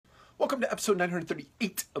Welcome to episode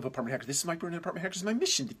 938 of Apartment Hacker. This is Mike Bruin at Apartment Hacker. It's my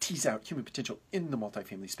mission to tease out human potential in the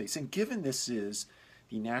multifamily space. And given this is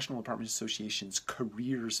the National Apartment Association's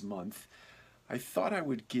Careers Month, I thought I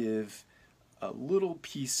would give a little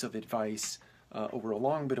piece of advice over a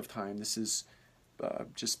long bit of time. This is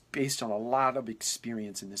just based on a lot of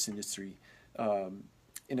experience in this industry, and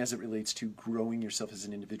as it relates to growing yourself as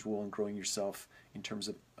an individual and growing yourself in terms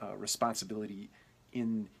of responsibility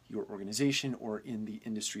in your organization or in the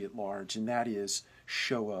industry at large, and that is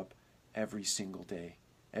show up every single day.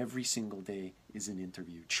 Every single day is an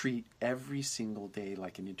interview. Treat every single day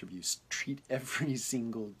like an interview. Treat every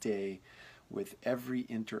single day with every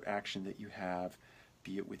interaction that you have,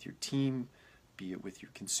 be it with your team, be it with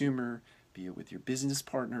your consumer, be it with your business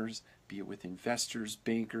partners, be it with investors,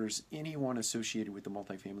 bankers, anyone associated with the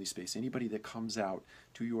multifamily space, anybody that comes out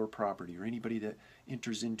to your property or anybody that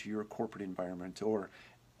enters into your corporate environment or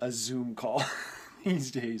a Zoom call these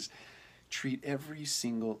days. Treat every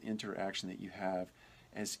single interaction that you have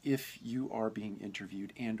as if you are being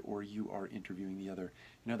interviewed and or you are interviewing the other.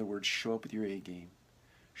 In other words, show up with your A game.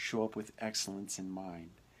 Show up with excellence in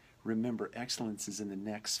mind. Remember, excellence is in the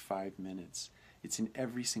next 5 minutes. It's in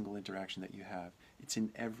every single interaction that you have. It's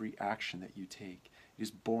in every action that you take. It is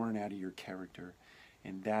born out of your character.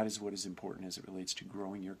 And that is what is important as it relates to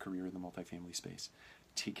growing your career in the multifamily space.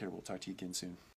 Take care. We'll talk to you again soon.